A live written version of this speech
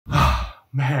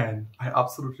Man, I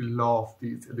absolutely love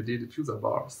these LED diffuser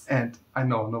bars. And I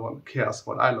know no one cares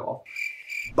what I love.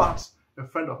 But a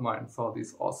friend of mine saw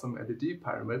these awesome LED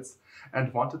pyramids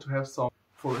and wanted to have some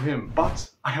for him. But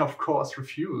I of course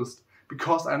refused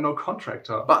because I'm no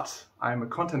contractor, but I'm a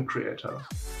content creator.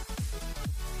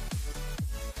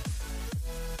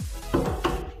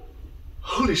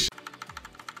 Holy shit.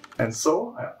 And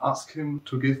so I asked him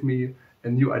to give me a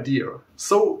new idea.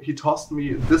 So he tossed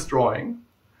me this drawing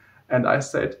and I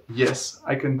said, yes,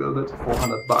 I can build it for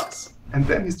 100 bucks. And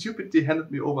then he stupidly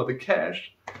handed me over the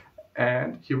cash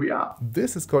and here we are.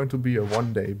 This is going to be a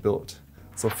one-day build.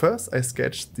 So first I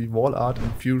sketched the wall art in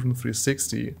Fusion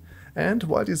 360. And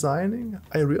while designing,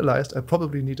 I realized I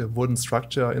probably need a wooden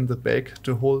structure in the back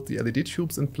to hold the LED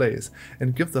tubes in place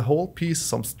and give the whole piece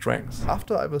some strength.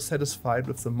 After I was satisfied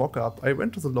with the mock-up, I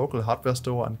went to the local hardware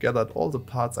store and gathered all the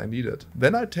parts I needed.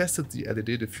 Then I tested the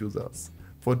LED diffusers.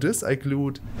 For this I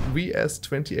glued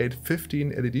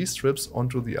WS2815 LED strips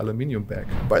onto the aluminium back.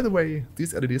 By the way,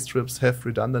 these LED strips have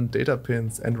redundant data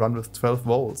pins and run with 12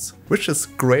 volts, which is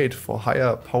great for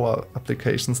higher power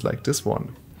applications like this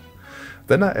one.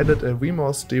 Then I added a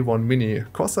WMOS D1 Mini,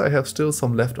 cause I have still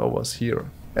some leftovers here.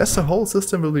 As the whole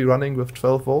system will be running with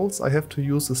 12 volts, I have to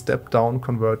use a step-down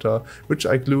converter, which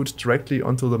I glued directly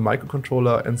onto the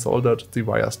microcontroller and soldered the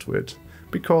wires to it,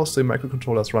 because the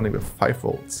microcontroller is running with 5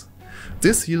 volts.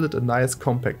 This yielded a nice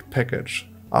compact package.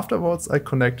 Afterwards I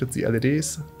connected the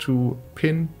LEDs to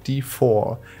pin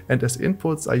D4 and as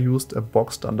inputs I used a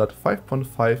box standard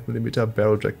 5.5mm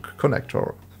barrel jack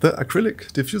connector. The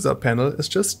acrylic diffuser panel is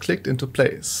just clicked into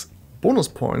place. Bonus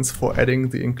points for adding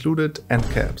the included end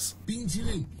caps.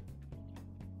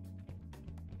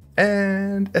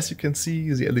 And as you can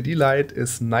see, the LED light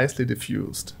is nicely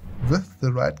diffused. With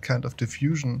the right kind of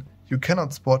diffusion, you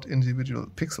cannot spot individual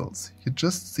pixels. You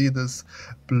just see these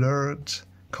blurred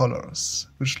colors,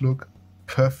 which look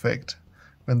perfect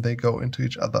when they go into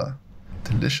each other.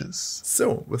 Delicious.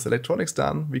 So, with electronics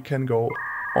done, we can go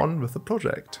on with the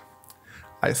project.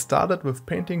 I started with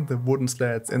painting the wooden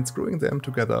slats and screwing them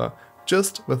together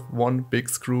just with one big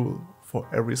screw for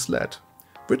every slat,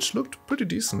 which looked pretty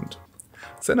decent.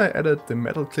 Then I added the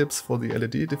metal clips for the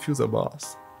LED diffuser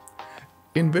bars,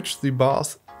 in which the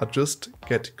bars are just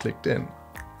get clicked in.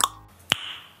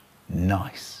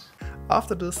 Nice.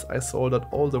 After this I soldered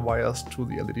all the wires to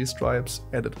the LED stripes,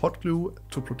 added hot glue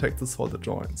to protect the solder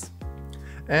joints,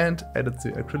 and added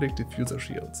the acrylic diffuser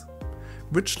shields,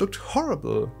 which looked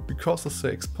horrible because of the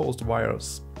exposed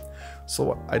wires.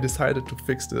 So I decided to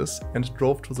fix this and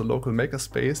drove to the local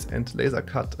makerspace and laser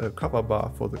cut a cover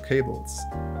bar for the cables.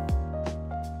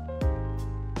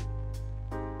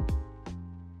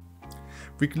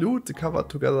 We glued the cover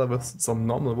together with some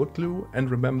normal wood glue, and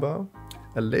remember,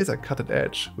 a laser cutted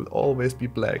edge will always be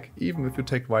black, even if you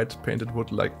take white painted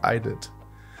wood like I did.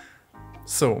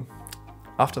 So,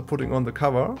 after putting on the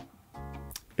cover,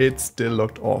 it still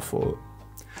looked awful,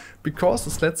 because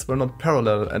the slats were not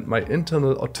parallel and my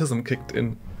internal autism kicked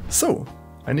in. So,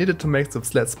 I needed to make the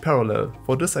slats parallel.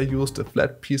 For this I used a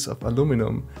flat piece of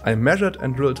aluminum. I measured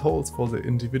and drilled holes for the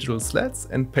individual slats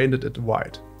and painted it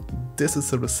white. This is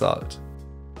the result.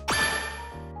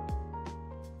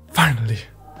 Finally,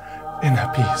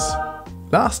 inner peace.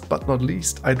 Last but not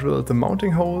least, I drilled the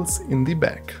mounting holes in the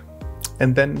back.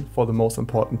 And then for the most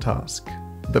important task,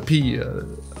 the peel.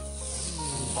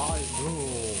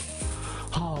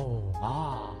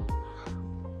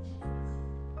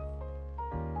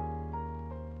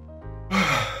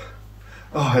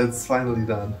 Oh, it's finally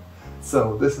done.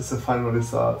 So this is the final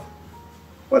result.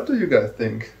 What do you guys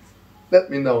think? Let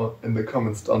me know in the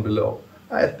comments down below.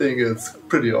 I think it's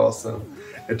pretty awesome.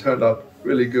 It turned out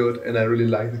really good and I really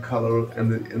like the color and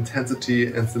the intensity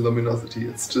and the luminosity.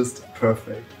 It's just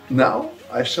perfect. Now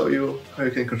I show you how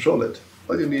you can control it.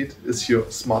 All you need is your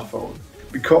smartphone.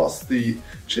 Because the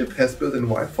chip has built-in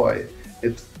Wi-Fi,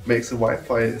 it makes a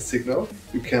Wi-Fi signal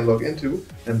you can log into,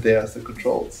 and there's the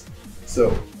controls.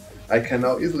 So I can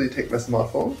now easily take my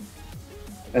smartphone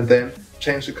and then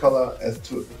change the color as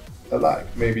to I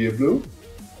like. Maybe a blue?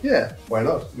 Yeah, why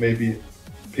not? Maybe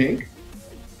pink?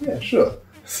 Yeah, sure.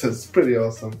 This is pretty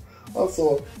awesome.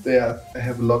 Also, I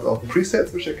have a lot of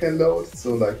presets which I can load,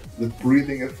 so like the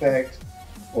breathing effect,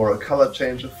 or a color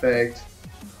change effect,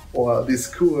 or this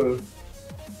cool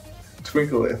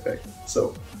twinkle effect.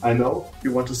 So I know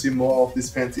you want to see more of these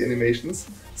fancy animations,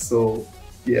 so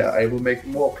yeah, I will make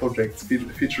more projects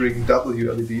featuring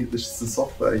WLED, which is the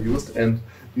software I used, and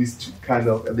these kind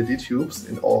of LED tubes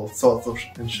in all sorts of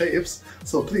shapes.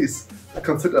 So please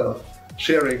consider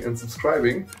sharing and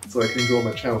subscribing so I can grow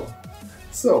my channel.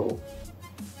 So,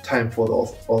 time for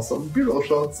those awesome B-roll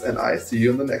shots, and I see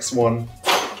you in the next one.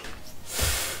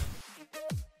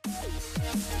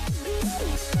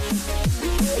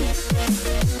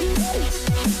 Bye!